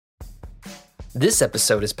This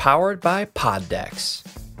episode is powered by Poddex.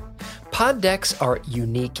 Poddex are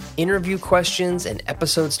unique interview questions and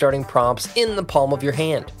episode starting prompts in the palm of your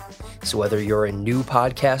hand. So whether you're a new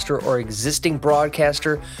podcaster or existing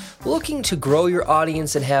broadcaster looking to grow your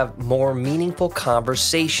audience and have more meaningful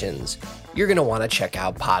conversations, you're going to want to check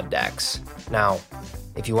out Poddex. Now,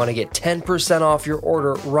 if you want to get 10% off your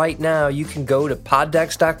order right now, you can go to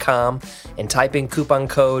poddex.com and type in coupon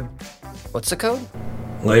code. What's the code?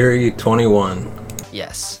 Larry21.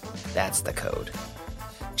 Yes, that's the code.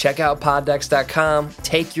 Check out poddex.com.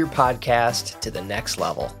 Take your podcast to the next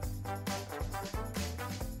level.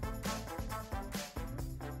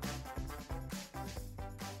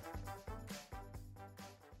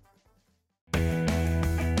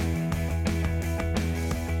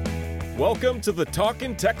 Welcome to the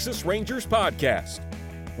Talkin' Texas Rangers podcast,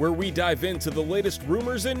 where we dive into the latest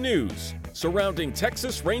rumors and news surrounding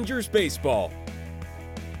Texas Rangers baseball.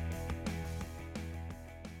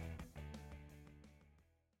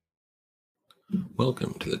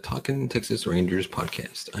 Welcome to the Talkin' Texas Rangers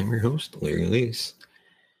podcast. I'm your host, Larry Lease.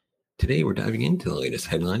 Today we're diving into the latest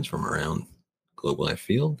headlines from around Globe Life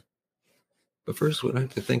Field. But first, we'd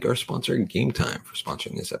like to thank our sponsor, Game Time, for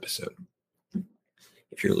sponsoring this episode.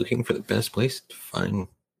 If you're looking for the best place to find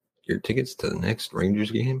your tickets to the next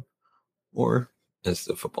Rangers game, or as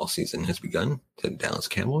the football season has begun, to the Dallas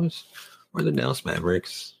Cowboys, or the Dallas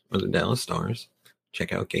Mavericks, or the Dallas Stars,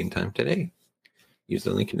 check out Game Time today. Use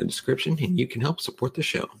the link in the description and you can help support the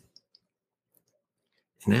show.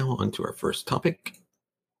 And now on to our first topic,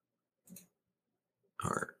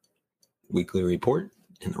 our weekly report,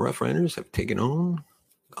 and the Rough Riders have taken on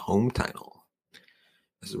the home title.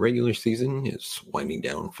 As the regular season is winding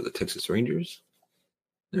down for the Texas Rangers,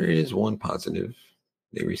 there is one positive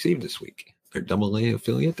they received this week. Their AA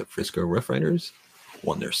affiliate, the Frisco Rough Riders,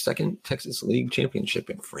 won their second Texas League championship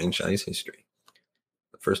in franchise history.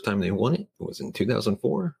 The first time they won it was in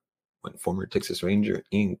 2004, when former Texas Ranger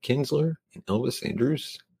Ian Kinsler and Elvis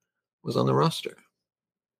Andrus was on the roster.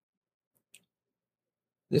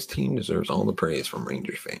 This team deserves all the praise from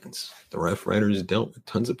Rangers fans. The Rough Riders dealt with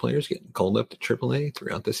tons of players getting called up to AAA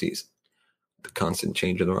throughout the season. With the constant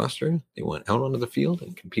change of the roster, they went out onto the field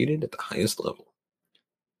and competed at the highest level.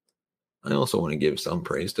 I also want to give some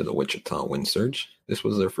praise to the Wichita Wind Surge. This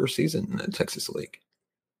was their first season in the Texas League.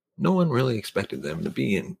 No one really expected them to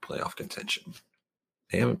be in playoff contention.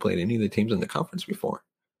 They haven't played any of the teams in the conference before.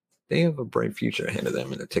 They have a bright future ahead of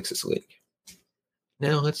them in the Texas League.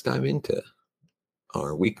 Now let's dive into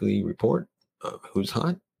our weekly report of who's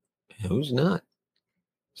hot and who's not.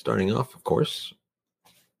 Starting off, of course,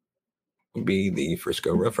 would be the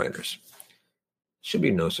Frisco Rough Riders. Should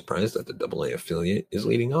be no surprise that the AA affiliate is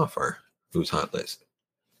leading off our who's hot list.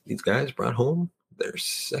 These guys brought home their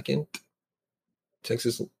second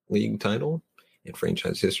Texas League title in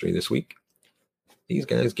franchise history this week. These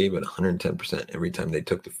guys gave it 110% every time they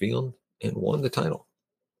took the field and won the title.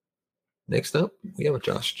 Next up, we have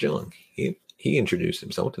Josh Jung. He introduced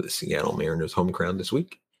himself to the Seattle Mariners home crowd this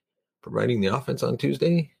week, providing the offense on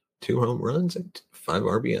Tuesday, 2 home runs and 5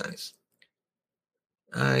 RBIs.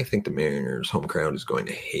 I think the Mariners home crowd is going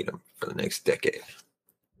to hate him for the next decade.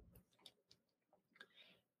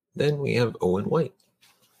 Then we have Owen White.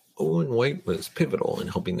 Owen White was pivotal in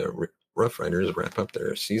helping the Rough Riders wrap up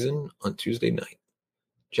their season on Tuesday night.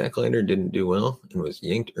 Jack Leiter didn't do well and was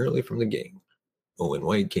yanked early from the game. Owen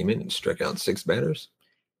White came in and struck out 6 batters.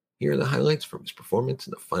 Here are the highlights from his performance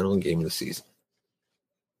in the final game of the season.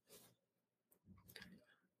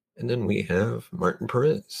 And then we have Martin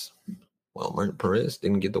Perez. While Martin Perez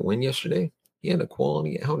didn't get the win yesterday, he had a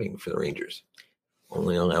quality outing for the Rangers,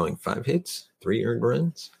 only allowing 5 hits, 3 earned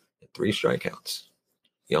runs, and 3 strikeouts.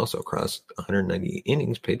 He also crossed 190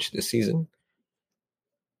 innings pitched this season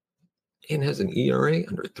and has an ERA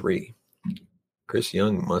under 3. Chris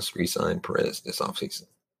Young must re-sign Perez this offseason.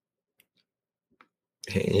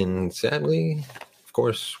 And sadly, of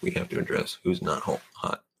course, we have to address who's not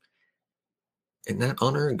hot. And that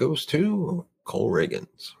honor goes to Cole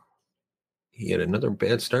Ragans. He had another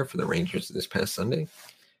bad start for the Rangers this past Sunday,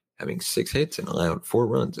 having 6 hits and allowed 4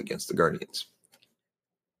 runs against the Guardians.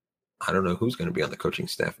 I don't know who's going to be on the coaching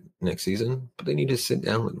staff next season, but they need to sit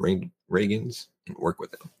down with Ragans and work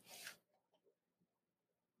with him.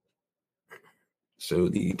 So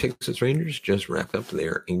the Texas Rangers just wrapped up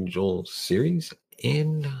their Angel series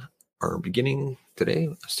and are beginning today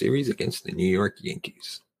a series against the New York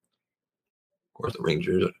Yankees. Of course, the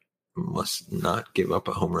Rangers must not give up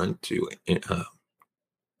a home run to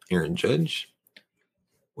Aaron Judge,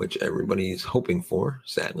 which everybody's hoping for,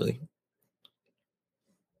 sadly.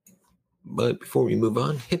 But before we move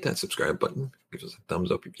on, hit that subscribe button. Give us a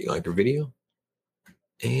thumbs up if you like our video.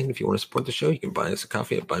 And if you want to support the show, you can buy us a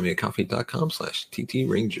coffee at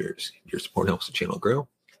buymeacoffee.com/TTRangers. Your support helps the channel grow,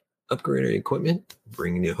 upgrade our equipment,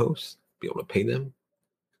 bring new hosts, be able to pay them,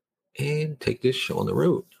 and take this show on the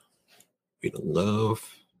road. We'd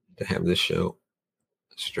love to have this show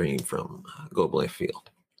streamed from Globe Life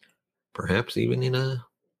Field, perhaps even in a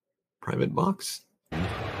private box.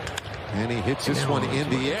 And he hits this one in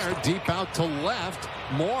the air, deep out to left.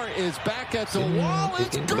 Moore is back at the wall.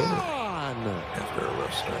 It's gone! After a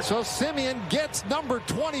rough start. So Semien gets number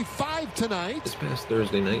 25 tonight. This past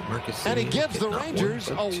Thursday night, Marcus Semien and he gives the Rangers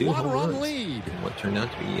a one-run lead. In what turned out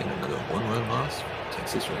to be yet another one-run loss for the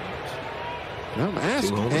Texas Rangers. Well,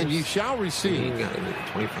 ask and you shall receive.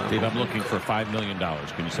 Steve, I'm looking for $5 million.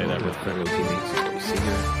 Can you say that real quick? Teammates Corey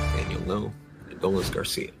Seager, Daniel Lowe, and Adolis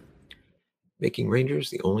Garcia, making Rangers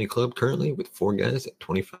the only club currently with 4 guys at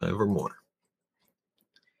 25 or more.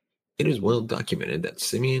 It is well documented that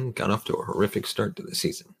Semien got off to a horrific start to the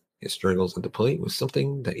season. His struggles at the plate was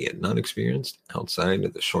something that he had not experienced outside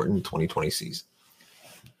of the shortened 2020 season.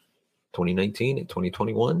 2019 and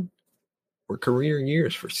 2021 were career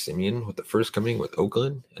years for Semien, with the first coming with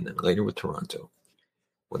Oakland and then later with Toronto.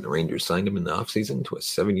 When the Rangers signed him in the offseason to a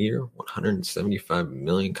 7-year, $175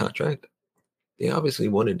 million contract, they obviously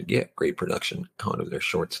wanted to get great production out of their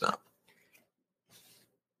shortstop /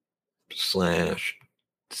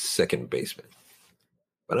 second baseman.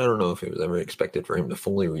 But I don't know if it was ever expected for him to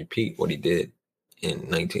fully repeat what he did in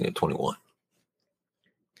 19 and 21.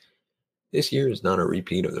 This year is not a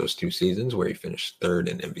repeat of those 2 seasons where he finished 3rd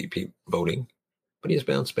in MVP voting, but he has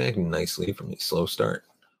bounced back nicely from his slow start.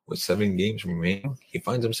 With 7 games remaining, he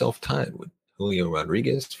finds himself tied with Julio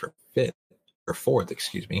Rodriguez for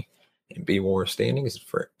 4th, and B-War standings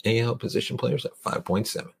for AL position players at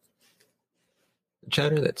 5.7. The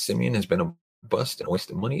chatter that Semien has been a bust and a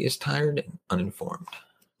waste of money is tired and uninformed.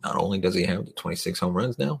 Not only does he have the 26 home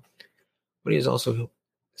runs now, but he is also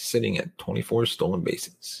sitting at 24 stolen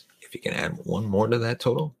bases. If he can add 1 more to that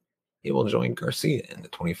total, he will join Garcia in the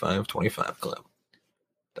 25-25 club.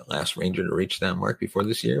 The last Ranger to reach that mark before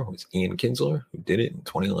this year was Ian Kinsler, who did it in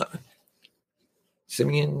 2011.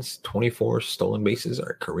 Semien's 24 stolen bases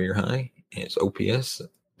are career high, and his OPS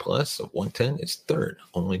plus of 110 is 3rd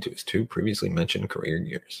only to his 2 previously mentioned career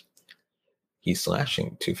years. He's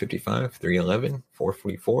slashing .255, .311,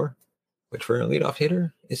 .444, which for a leadoff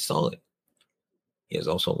hitter is solid. He has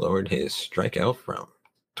also lowered his strikeout from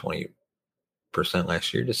 20%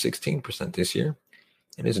 last year to 16% this year,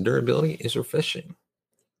 and his durability is refreshing.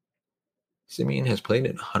 Semien has played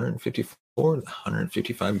in 154 of the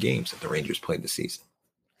 155 games that the Rangers played this season.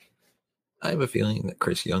 I have a feeling that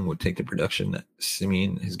Chris Young would take the production that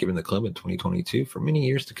Semien has given the club in 2022 for many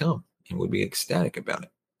years to come and would be ecstatic about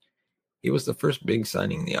it. He was the first big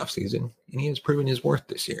signing in the offseason, and he has proven his worth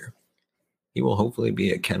this year. He will hopefully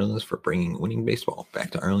be a catalyst for bringing winning baseball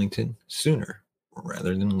back to Arlington sooner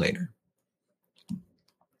rather than later.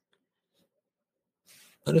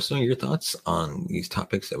 Let us know your thoughts on these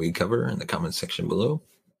topics that we cover in the comments section below.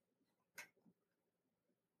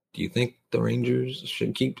 Do you think the Rangers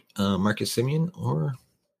should keep Marcus Semien or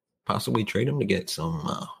possibly trade him to get some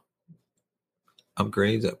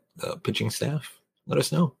upgrades at the pitching staff? Let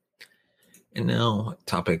us know. And now, a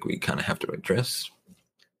topic we kind of have to address.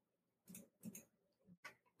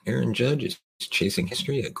 Aaron Judge is chasing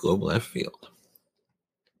history at Globe Life Field.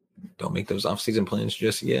 Don't make those offseason plans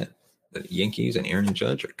just yet. The Yankees and Aaron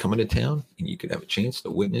Judge are coming to town, and you could have a chance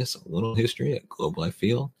to witness a little history at Globe Life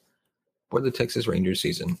Field where the Texas Rangers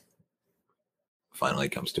season finally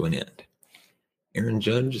comes to an end. Aaron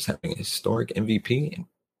Judge is having a historic MVP and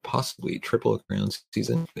possibly triple crown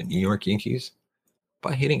season for the New York Yankees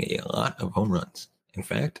by hitting a lot of home runs. In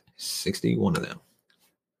fact, 61 of them,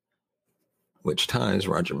 which ties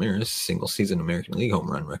Roger Maris' single-season American League home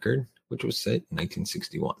run record, which was set in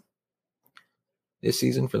 1961. This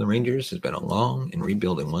season for the Rangers has been a long and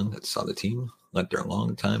rebuilding one that saw the team let their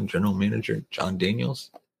longtime general manager John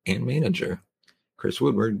Daniels and manager Chris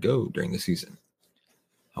Woodward go during the season.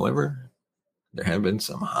 However, there have been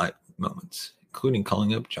some hot moments, including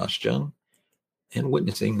calling up Josh Jung and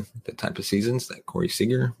witnessing the type of seasons that Corey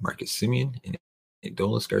Seager, Marcus Semien, and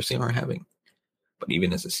Adolis Garcia are having. But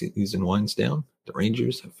even as the season winds down, the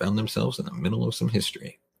Rangers have found themselves in the middle of some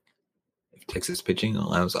history. If Texas pitching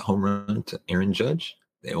allows a home run to Aaron Judge,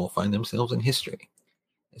 they will find themselves in history,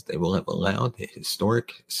 as they will have allowed the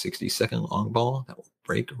historic 60-second long ball that will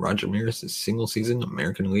break Roger Maris' single-season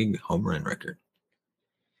American League home run record.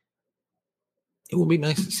 It will be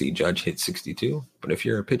nice to see Judge hit 62, but if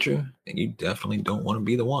you're a pitcher, then you definitely don't want to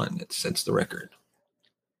be the one that sets the record.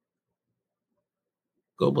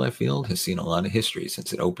 Globe Life Field has seen a lot of history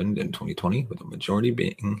since it opened in 2020, with a majority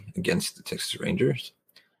being against the Texas Rangers.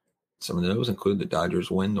 Some of those include the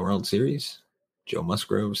Dodgers win the World Series, Joe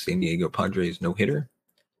Musgrove's San Diego Padres no-hitter,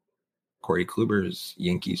 Corey Kluber's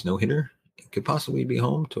Yankees no-hitter, and could possibly be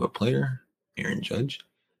home to a player, Aaron Judge,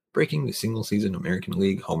 breaking the single-season American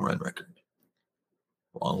League home run record.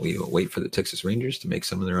 While we wait for the Texas Rangers to make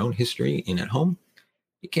some of their own history in at home,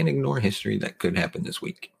 you can't ignore history that could happen this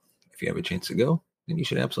week. If you have a chance to go, then you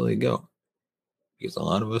should absolutely go. Because a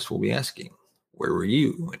lot of us will be asking, where were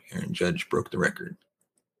you when Aaron Judge broke the record?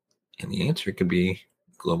 And the answer could be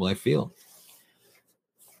Globe Life Field.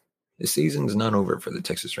 The season's not over for the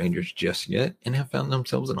Texas Rangers just yet, and have found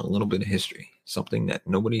themselves in a little bit of history, something that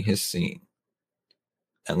nobody has seen,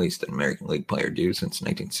 at least an American League player do, since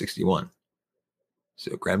 1961.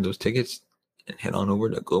 So grab those tickets and head on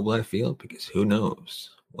over to Globe Life Field, because who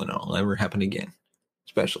knows when it'll ever happen again,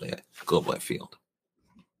 especially at Globe Life Field.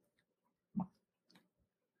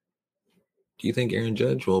 Do you think Aaron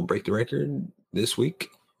Judge will break the record this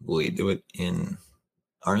week? Will he do it in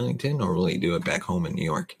Arlington, or will he do it back home in New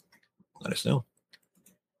York? Let us know.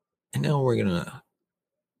 And now we're going to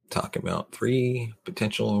talk about 3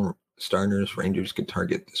 potential starters Rangers could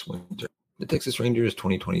target this winter. The Texas Rangers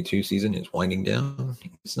 2022 season is winding down.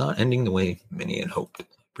 It's not ending the way many had hoped.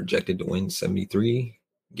 Projected to win 73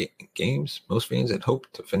 games, most fans had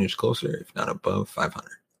hoped to finish closer, if not above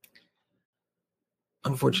 500.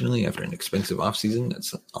 Unfortunately, after an expensive offseason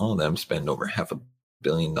that's all of them spend over $500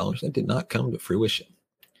 million, that did not come to fruition.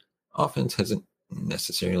 Offense hasn't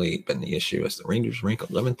necessarily been the issue, as the Rangers rank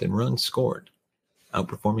 11th in runs scored,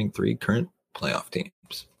 outperforming 3 current playoff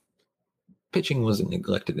teams. Pitching wasn't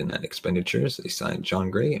neglected in that expenditure, as they signed John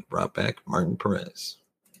Gray and brought back Martin Perez.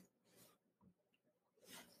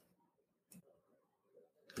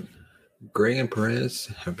 Gray and Perez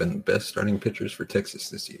have been the best starting pitchers for Texas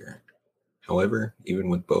this year. However, even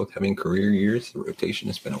with both having career years, the rotation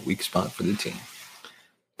has been a weak spot for the team.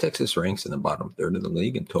 Texas ranks in the bottom third of the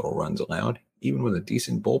league in total runs allowed, even with a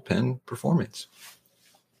decent bullpen performance.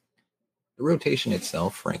 The rotation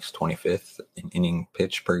itself ranks 25th in inning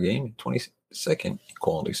pitch per game and 22nd in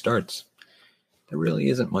quality starts. There really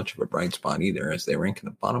isn't much of a bright spot either, as they rank in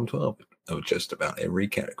the bottom 12 of just about every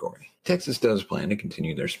category. Texas does plan to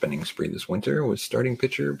continue their spending spree this winter, with starting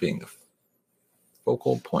pitcher being the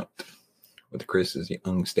focal point. With Chris's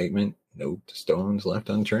young statement, "No stones left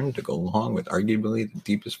unturned," to go along with arguably the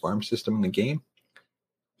deepest farm system in the game,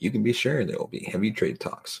 you can be sure there will be heavy trade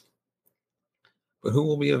talks. But who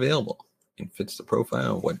will be available and fits the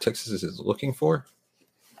profile of what Texas is looking for?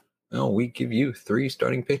 Well, we give you 3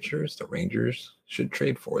 starting pitchers the Rangers should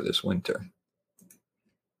trade for this winter.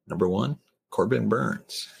 Number 1, Corbin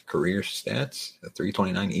Burnes. Career stats: a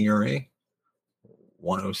 3.29 ERA,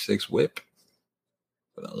 106 WHIP,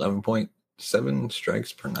 with 11.7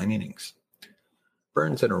 strikes per 9 innings.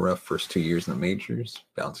 Burnes had a rough first 2 years in the majors,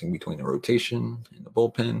 bouncing between the rotation and the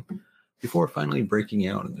bullpen, before finally breaking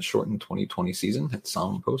out in the shortened 2020 season that saw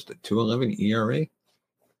him post a 2.11 ERA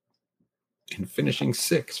and finishing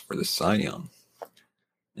 6th for the Cy Young.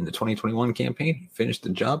 In the 2021 campaign, he finished the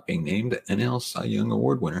job being named the NL Cy Young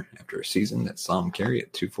Award winner after a season that saw him carry a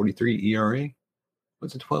 2.43 ERA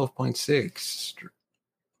with a 12.6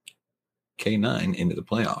 K9 into the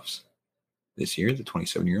playoffs. This year, the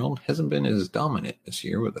 27-year-old hasn't been as dominant this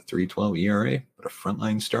year with a 3.12 ERA, but a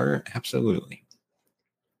frontline starter, absolutely.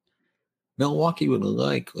 Milwaukee would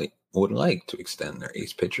like to extend their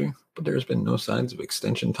ace pitcher, but there has been no signs of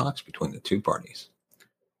extension talks between the two parties.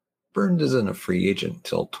 Burnes isn't a free agent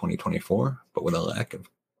until 2024, but with a lack of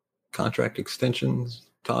contract extensions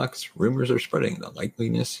talks, rumors are spreading the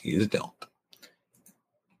likeliness he is dealt.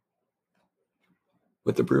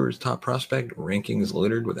 With the Brewers' top prospect rankings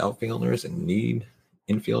littered with outfielders and need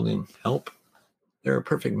infielding help, they're a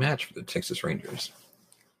perfect match for the Texas Rangers.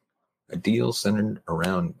 A deal centered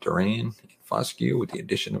around Duran and Foscue, with the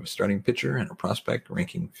addition of a starting pitcher and a prospect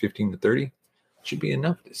ranking 15 to 30, should be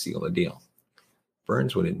enough to seal the deal.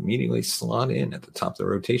 Burnes would immediately slot in at the top of the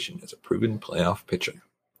rotation as a proven playoff pitcher.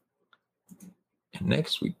 And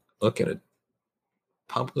next, we look at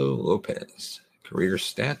Pablo Lopez. Career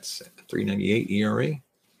stats: at a 3.98 ERA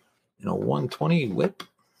and a 1.20 WHIP.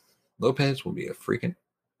 Lopez will be a frequent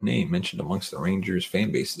name mentioned amongst the Rangers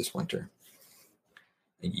fan base this winter.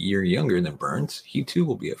 A year younger than Burnes, he too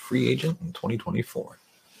will be a free agent in 2024.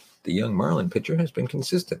 The young Marlin pitcher has been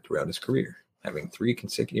consistent throughout his career, having 3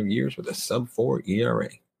 consecutive years with a sub-4 ERA.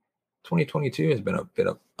 2022 has been a bit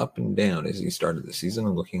of up and down as he started the season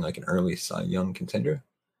looking like an early Cy Young contender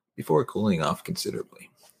before cooling off considerably.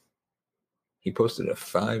 He posted a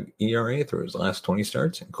 5 ERA through his last 20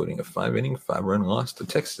 starts, including a 5-inning, 5-run loss to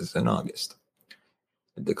Texas in August.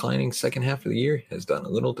 The declining second half of the year has done a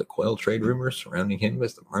little to quell trade rumors surrounding him,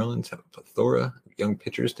 as the Marlins have a plethora of young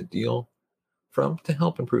pitchers to deal from to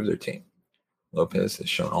help improve their team. Lopez has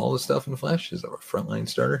shown all the stuff in flashes of a frontline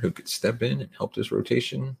starter who could step in and help this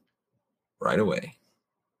rotation right away.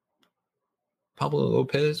 Pablo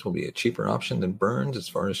Lopez will be a cheaper option than Burns as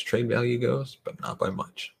far as trade value goes, but not by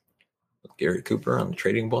much. With Gary Cooper on the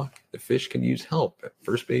trading block, the Fish could use help at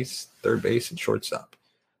first base, third base, and shortstop.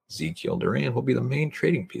 Ezekiel Duran will be the main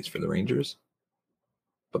trading piece for the Rangers,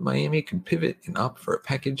 but Miami could pivot and opt for a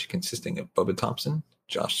package consisting of Bubba Thompson,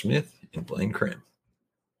 Josh Smith, and Blaine Crim.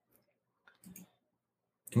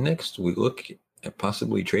 And next, we look at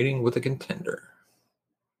possibly trading with a contender.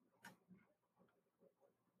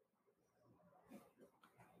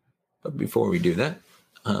 But before we do that,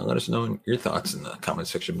 let us know your thoughts in the comment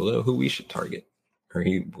section below who we should target, or who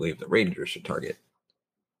you believe the Rangers should target.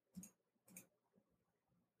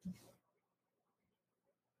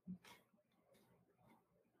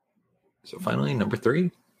 So finally, number 3,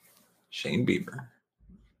 Shane Bieber.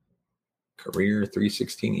 Career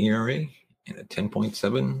 .316 ERA and a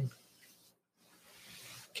 10.7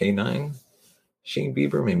 K9. Shane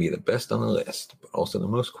Bieber may be the best on the list, but also the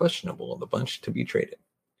most questionable of the bunch to be traded.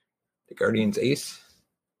 The Guardians ace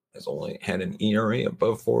has only had an ERA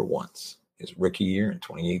above 4 once, his rookie year in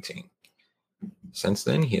 2018. Since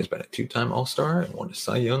then, he has been a 2-time All-Star and won a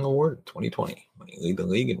Cy Young Award in 2020, when he led the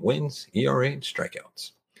league in wins, ERA, and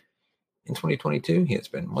strikeouts. In 2022, he has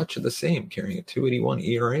been much of the same, carrying a .281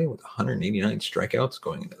 ERA with 189 strikeouts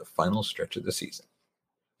going into the final stretch of the season.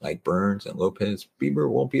 Like Burns and Lopez, Bieber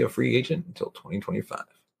won't be a free agent until 2025,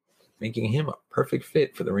 making him a perfect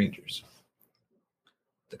fit for the Rangers.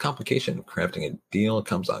 The complication of crafting a deal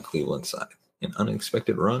comes on Cleveland's side. An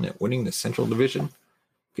unexpected run at winning the Central Division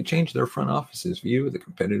could change their front office's view of the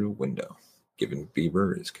competitive window. Given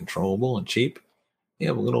Bieber is controllable and cheap, they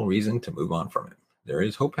have little reason to move on from him. There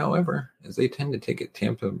is hope, however, as they tend to take a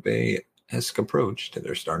Tampa Bay-esque approach to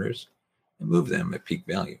their starters and move them at peak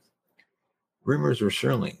value. Rumors were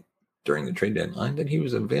surely during the trade deadline that he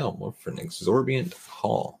was available for an exorbitant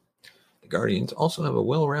haul. The Guardians also have a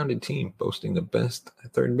well-rounded team boasting the best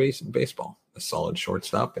third base in baseball, a solid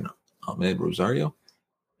shortstop in Ahmed Rosario,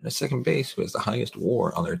 and a second base who has the highest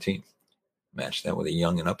WAR on their team. Match that with a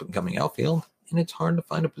young and up-and-coming outfield, and it's hard to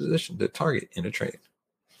find a position to target in a trade.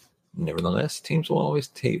 Nevertheless, teams will always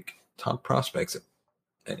take top prospects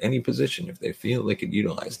at any position if they feel they could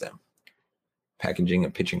utilize them. Packaging a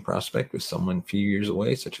pitching prospect with someone a few years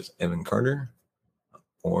away, such as Evan Carter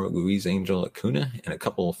or Luis Angel Acuna, and a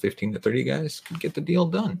couple of 15 to 30 guys could get the deal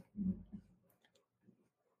done.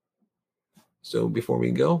 So before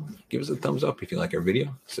we go, give us a thumbs up if you like our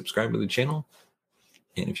video, subscribe to the channel,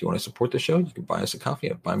 and if you want to support the show, you can buy us a coffee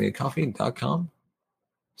at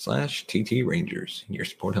buymeacoffee.com/TT Rangers. Your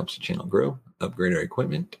support helps the channel grow, upgrade our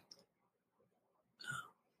equipment,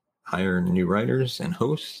 hire new writers and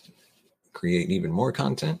hosts, create even more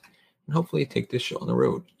content, and hopefully take this show on the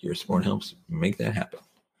road. Your support helps make that happen.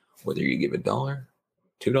 Whether you give $1, $2,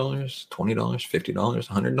 $20, $50,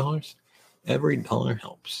 $100, every dollar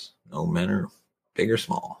helps, no matter big or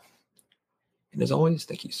small. And as always,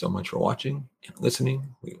 thank you so much for watching and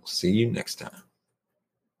listening. We will see you next time.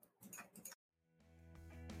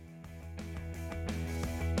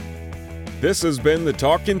 This has been the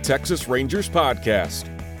Talkin' Texas Rangers podcast.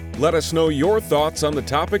 Let us know your thoughts on the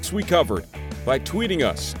topics we covered by tweeting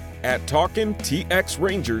us at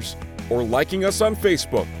TalkinTXRangers or liking us on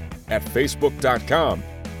Facebook at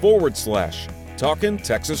facebook.com/Talkin'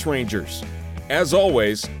 Texas Rangers. As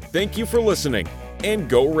always, thank you for listening, and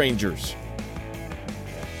go Rangers!